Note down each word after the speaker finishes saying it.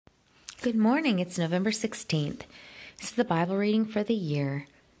Good morning. It's November 16th. This is the Bible reading for the year.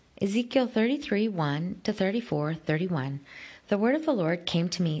 Ezekiel 33, 1 to 34, 31. The word of the Lord came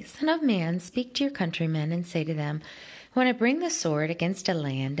to me, Son of man, speak to your countrymen and say to them, when I bring the sword against a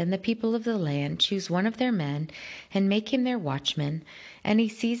land, and the people of the land choose one of their men and make him their watchman, and he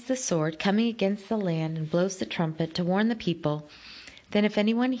sees the sword coming against the land and blows the trumpet to warn the people, then if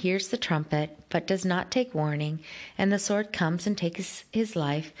anyone hears the trumpet, but does not take warning, and the sword comes and takes his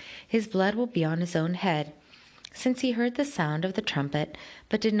life, his blood will be on his own head. Since he heard the sound of the trumpet,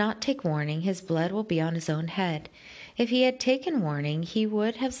 but did not take warning, his blood will be on his own head. If he had taken warning, he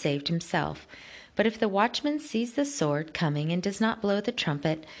would have saved himself. But if the watchman sees the sword coming and does not blow the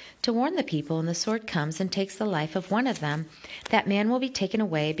trumpet to warn the people, and the sword comes and takes the life of one of them, that man will be taken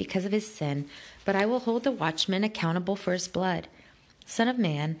away because of his sin, but I will hold the watchman accountable for his blood. Son of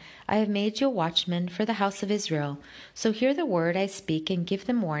man, I have made you a watchman for the house of Israel. So hear the word I speak and give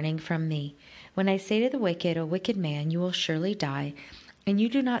them warning from me. When I say to the wicked, O wicked man, you will surely die, and you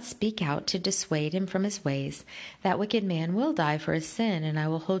do not speak out to dissuade him from his ways, that wicked man will die for his sin, and I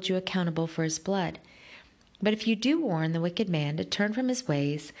will hold you accountable for his blood. But if you do warn the wicked man to turn from his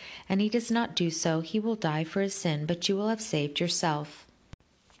ways, and he does not do so, he will die for his sin, but you will have saved yourself.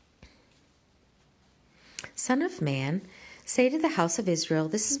 Son of man, say to the house of Israel,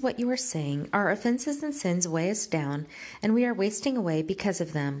 this is what you are saying. Our offenses and sins weigh us down, and we are wasting away because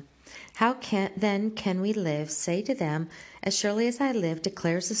of them. How then can we live? Say to them, as surely as I live,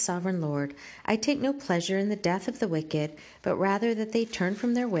 declares the sovereign Lord, I take no pleasure in the death of the wicked, but rather that they turn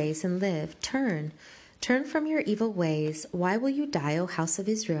from their ways and live. Turn from your evil ways. Why will you die, O house of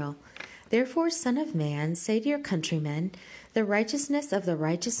Israel? Therefore, Son of man, say to your countrymen, the righteousness of the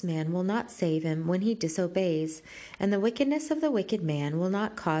righteous man will not save him when he disobeys, and the wickedness of the wicked man will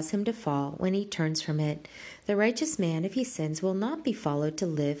not cause him to fall when he turns from it. The righteous man, if he sins, will not be followed to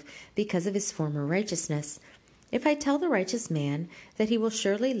live because of his former righteousness. If I tell the righteous man that he will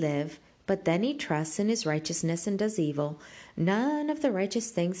surely live, but then he trusts in his righteousness and does evil, none of the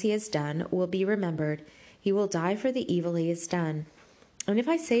righteous things he has done will be remembered. He will die for the evil he has done. And if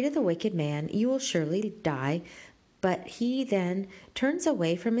I say to the wicked man, you will surely die, but he then turns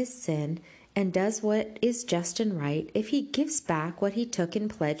away from his sin and does what is just and right, if he gives back what he took in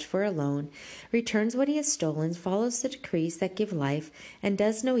pledge for a loan, returns what he has stolen, follows the decrees that give life, and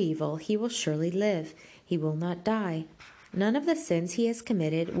does no evil, he will surely live. He will not die. None of the sins he has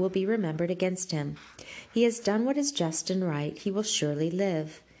committed will be remembered against him. He has done what is just and right. He will surely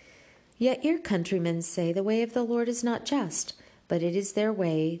live. Yet your countrymen say the way of the Lord is not just, but it is their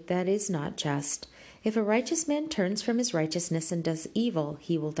way that is not just. If a righteous man turns from his righteousness and does evil,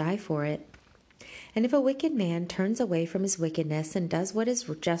 he will die for it. And if a wicked man turns away from his wickedness and does what is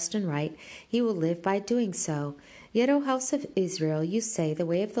just and right, he will live by doing so. Yet, O house of Israel, you say the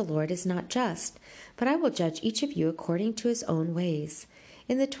way of the Lord is not just, but I will judge each of you according to his own ways.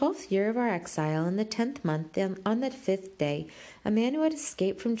 In the 12th year of our exile, in the 10th month, on the 5th day, a man who had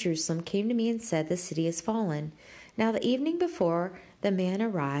escaped from Jerusalem came to me and said, the city has fallen. Now the evening before the man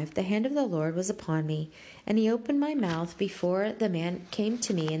arrived, the hand of the Lord was upon me, and he opened my mouth before the man came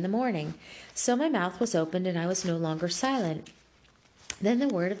to me in the morning. So my mouth was opened, and I was no longer silent. Then the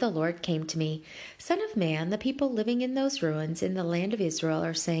word of the Lord came to me, Son of man, the people living in those ruins in the land of Israel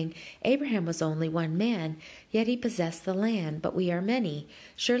are saying, Abraham was only one man, yet he possessed the land, but we are many.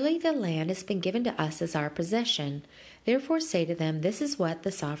 Surely the land has been given to us as our possession. Therefore say to them, this is what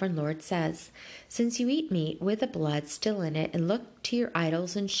the sovereign Lord says. Since you eat meat with the blood still in it, and look to your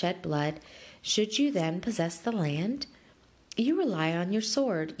idols and shed blood, should you then possess the land? You rely on your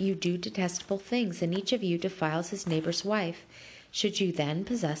sword, you do detestable things, and each of you defiles his neighbor's wife. Should you then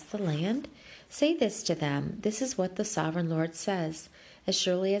possess the land? Say this to them, this is what the sovereign Lord says. As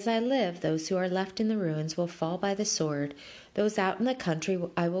surely as I live, those who are left in the ruins will fall by the sword. Those out in the country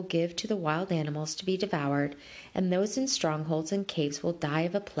I will give to the wild animals to be devoured, and those in strongholds and caves will die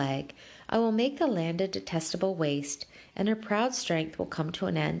of a plague. I will make the land a detestable waste, and her proud strength will come to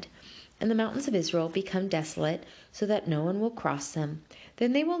an end. And the mountains of Israel become desolate, so that no one will cross them.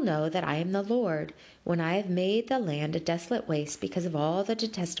 Then they will know that I am the Lord, when I have made the land a desolate waste because of all the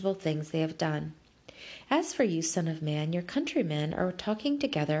detestable things they have done. As for you, son of man, your countrymen are talking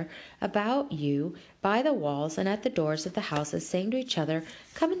together about you by the walls and at the doors of the houses, saying to each other,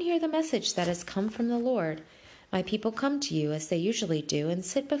 come and hear the message that has come from the Lord. My people come to you, as they usually do, and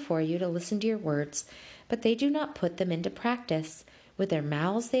sit before you to listen to your words, but they do not put them into practice. With their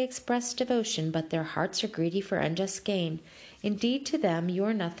mouths they express devotion, but their hearts are greedy for unjust gain. Indeed, to them you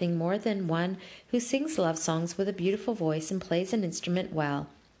are nothing more than one who sings love songs with a beautiful voice and plays an instrument well.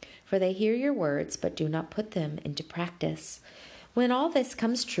 For they hear your words, but do not put them into practice. When all this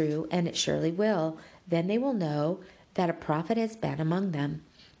comes true, and it surely will, then they will know that a prophet has been among them.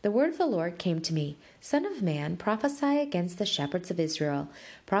 The word of the Lord came to me, Son of man, prophesy against the shepherds of Israel.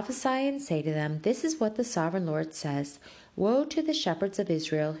 Prophesy and say to them, This is what the sovereign Lord says. Woe to the shepherds of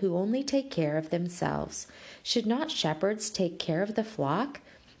Israel who only take care of themselves. Should not shepherds take care of the flock?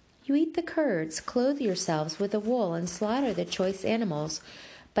 You eat the curds, clothe yourselves with the wool, and slaughter the choice animals,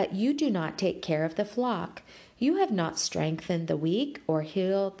 but you do not take care of the flock. You have not strengthened the weak, or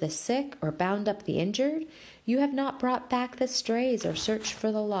healed the sick, or bound up the injured. You have not brought back the strays, or searched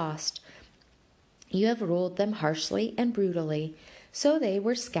for the lost. You have ruled them harshly and brutally. So they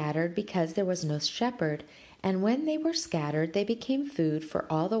were scattered because there was no shepherd. And when they were scattered, they became food for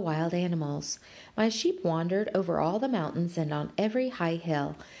all the wild animals. My sheep wandered over all the mountains and on every high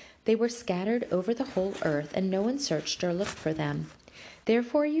hill. They were scattered over the whole earth, and no one searched or looked for them.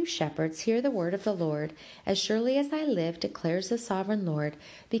 Therefore, you shepherds, hear the word of the Lord. As surely as I live, declares the sovereign Lord,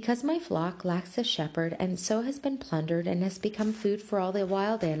 because my flock lacks a shepherd, and so has been plundered, and has become food for all the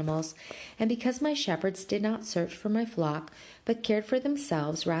wild animals, and because my shepherds did not search for my flock, but cared for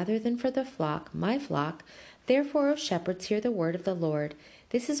themselves rather than for the flock, my flock, therefore, O shepherds, hear the word of the Lord.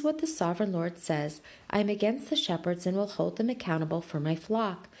 This is what the sovereign Lord says. I am against the shepherds and will hold them accountable for my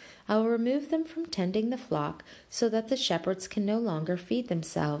flock. I will remove them from tending the flock, so that the shepherds can no longer feed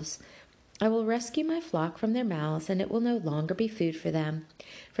themselves. I will rescue my flock from their mouths, and it will no longer be food for them.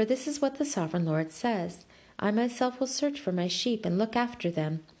 For this is what the sovereign Lord says. I myself will search for my sheep and look after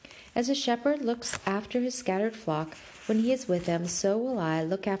them. As a shepherd looks after his scattered flock when he is with them, so will I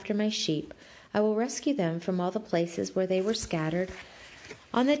look after my sheep. I will rescue them from all the places where they were scattered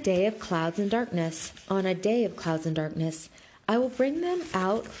on a day of clouds and darkness. I will bring them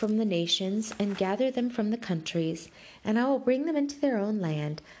out from the nations and gather them from the countries, and I will bring them into their own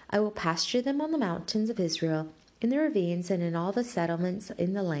land. I will pasture them on the mountains of Israel, in the ravines and in all the settlements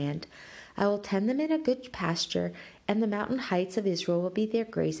in the land. I will tend them in a good pasture, and the mountain heights of Israel will be their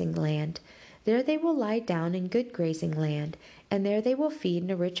grazing land. There they will lie down in good grazing land, and there they will feed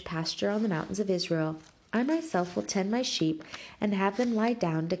in a rich pasture on the mountains of Israel. I myself will tend my sheep and have them lie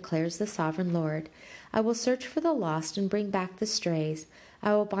down, declares the sovereign Lord. I will search for the lost and bring back the strays.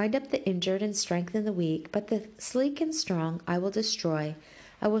 I will bind up the injured and strengthen the weak, but the sleek and strong I will destroy.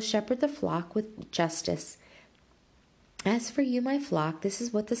 I will shepherd the flock with justice. As for you, my flock, this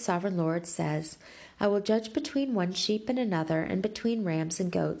is what the sovereign Lord says. I will judge between one sheep and another, and between rams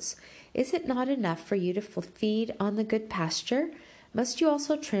and goats. Is it not enough for you to feed on the good pasture? Must you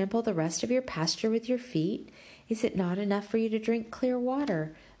also trample the rest of your pasture with your feet? Is it not enough for you to drink clear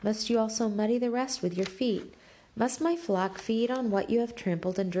water? Must you also muddy the rest with your feet? Must my flock feed on what you have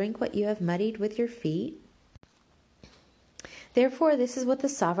trampled and drink what you have muddied with your feet? Therefore, this is what the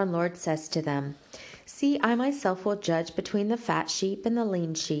sovereign Lord says to them. See, I myself will judge between the fat sheep and the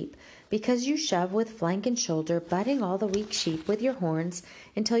lean sheep, because you shove with flank and shoulder, butting all the weak sheep with your horns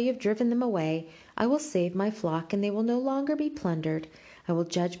until you have driven them away. I will save my flock, and they will no longer be plundered. I will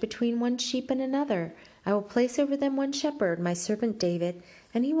judge between one sheep and another. I will place over them one shepherd, my servant David,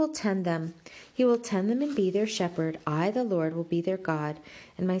 and he will tend them. He will tend them and be their shepherd. I, the Lord, will be their God,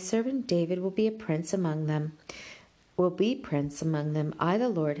 and my servant David will be prince among them. I, the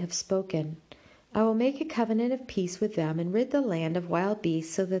Lord, have spoken. I will make a covenant of peace with them and rid the land of wild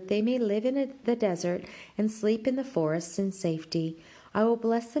beasts, so that they may live in the desert and sleep in the forests in safety. I will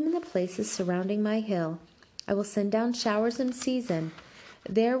bless them in the places surrounding my hill. I will send down showers in season.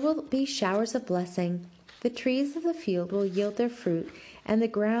 There will be showers of blessing. The trees of the field will yield their fruit, and the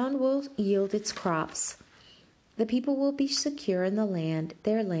ground will yield its crops. The people will be secure in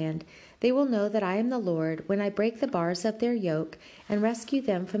their land. They will know that I am the Lord when I break the bars of their yoke and rescue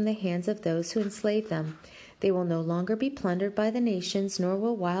them from the hands of those who enslave them. They will no longer be plundered by the nations, nor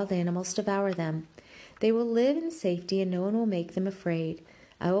will wild animals devour them. They will live in safety, and no one will make them afraid.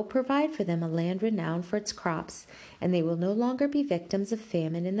 I will provide for them a land renowned for its crops, and they will no longer be victims of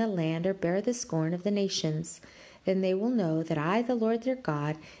famine in the land or bear the scorn of the nations. Then they will know that I, the Lord their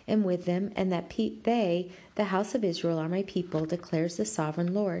God, am with them, and that they, the house of Israel, are my people, declares the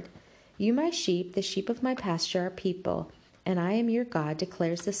sovereign Lord. You, my sheep, the sheep of my pasture, are people, and I am your God,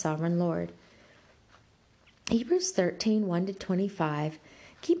 declares the sovereign Lord. Hebrews 13, 1-25.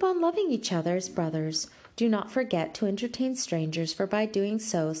 Keep on loving each other as brothers. Do not forget to entertain strangers, for by doing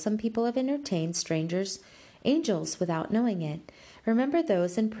so, some people have entertained angels, without knowing it. Remember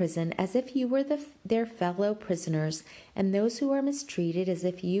those in prison as if you were their fellow prisoners, and those who are mistreated as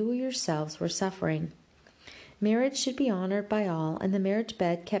if you yourselves were suffering. Marriage should be honored by all, and the marriage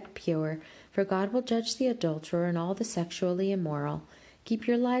bed kept pure, for God will judge the adulterer and all the sexually immoral. Keep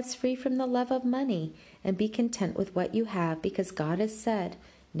your lives free from the love of money, and be content with what you have, because God has said,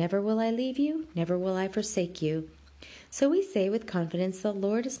 "Never will I leave you, never will I forsake you." So we say with confidence, "The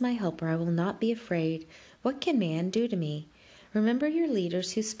Lord is my helper, I will not be afraid. What can man do to me?" Remember your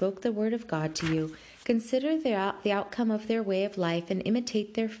leaders who spoke the word of God to you. Consider the outcome of their way of life and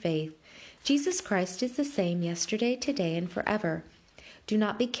imitate their faith. Jesus Christ is the same yesterday, today, and forever. Do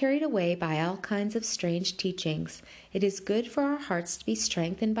not be carried away by all kinds of strange teachings. It is good for our hearts to be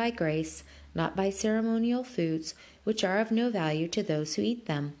strengthened by grace, not by ceremonial foods, which are of no value to those who eat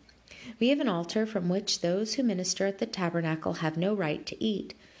them. We have an altar from which those who minister at the tabernacle have no right to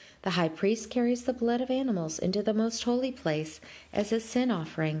eat. The high priest carries the blood of animals into the most holy place as a sin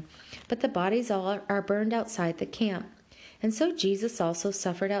offering, but the bodies all are burned outside the camp. And so Jesus also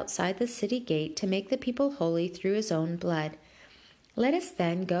suffered outside the city gate to make the people holy through his own blood. Let us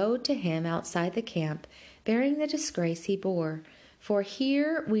then go to him outside the camp, bearing the disgrace he bore. For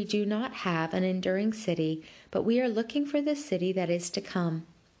here we do not have an enduring city, but we are looking for the city that is to come.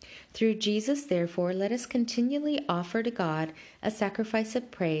 Through Jesus, therefore, let us continually offer to God a sacrifice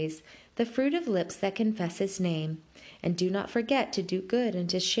of praise, the fruit of lips that confess his name. And do not forget to do good and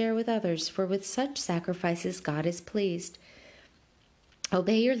to share with others, for with such sacrifices God is pleased.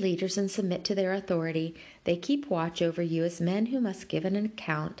 Obey your leaders and submit to their authority. They keep watch over you as men who must give an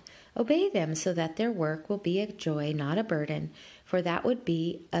account. Obey them so that their work will be a joy, not a burden, for that would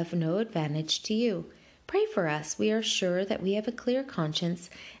be of no advantage to you. Pray for us. We are sure that we have a clear conscience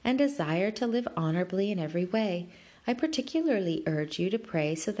and desire to live honorably in every way. I particularly urge you to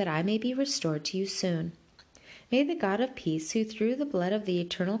pray so that I may be restored to you soon. May the God of peace, who through the blood of the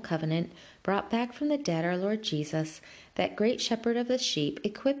eternal covenant brought back from the dead our Lord Jesus, that great shepherd of the sheep,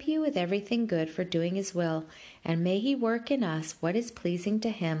 equip you with everything good for doing his will, and may he work in us what is pleasing to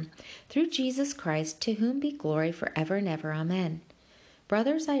him, through Jesus Christ, to whom be glory forever and ever. Amen.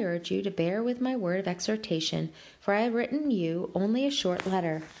 Brothers, I urge you to bear with my word of exhortation, for I have written you only a short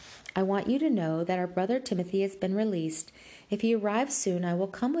letter. I want you to know that our brother Timothy has been released. If he arrives soon, I will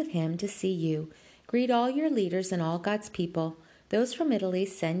come with him to see you. Greet all your leaders and all God's people. Those from Italy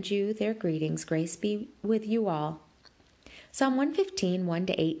send you their greetings. Grace be with you all. Psalm 115,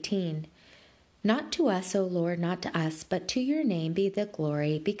 1-18. Not to us, O Lord, not to us, but to your name be the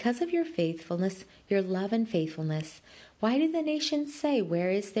glory, because of your faithfulness, your love and faithfulness. Why do the nations say,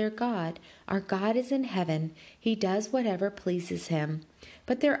 "Where is their God?" Our God is in heaven. He does whatever pleases him.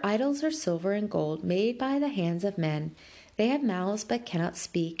 But their idols are silver and gold, made by the hands of men. They have mouths but cannot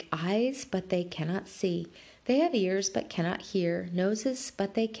speak, eyes but they cannot see. They have ears but cannot hear, noses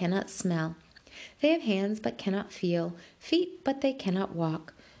but they cannot smell. They have hands but cannot feel, feet but they cannot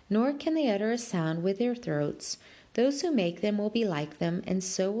walk, nor can they utter a sound with their throats. Those who make them will be like them, and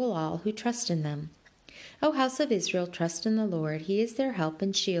so will all who trust in them. O house of Israel, trust in the Lord. He is their help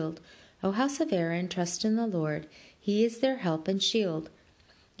and shield. O house of Aaron, trust in the Lord. He is their help and shield.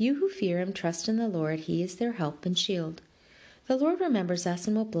 You who fear him, trust in the Lord. He is their help and shield. The Lord remembers us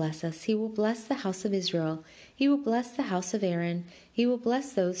and will bless us. He will bless the house of Israel. He will bless the house of Aaron. He will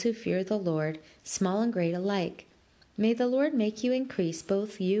bless those who fear the Lord, small and great alike. May the Lord make you increase,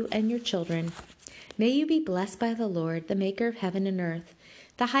 both you and your children. May you be blessed by the Lord, the maker of heaven and earth.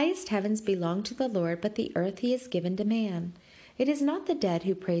 The highest heavens belong to the Lord, but the earth he has given to man. It is not the dead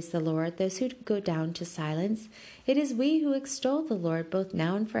who praise the Lord, those who go down to silence. It is we who extol the Lord, both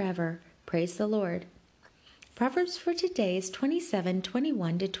now and forever. Praise the Lord. Proverbs for today is 27,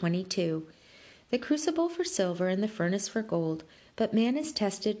 21-22. The crucible for silver and the furnace for gold, but man is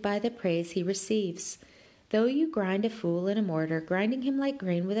tested by the praise he receives. Though you grind a fool in a mortar, grinding him like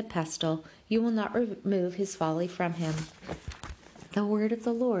grain with a pestle, you will not remove his folly from him. The word of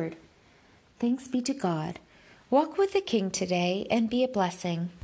the Lord. Thanks be to God. Walk with the King today and be a blessing.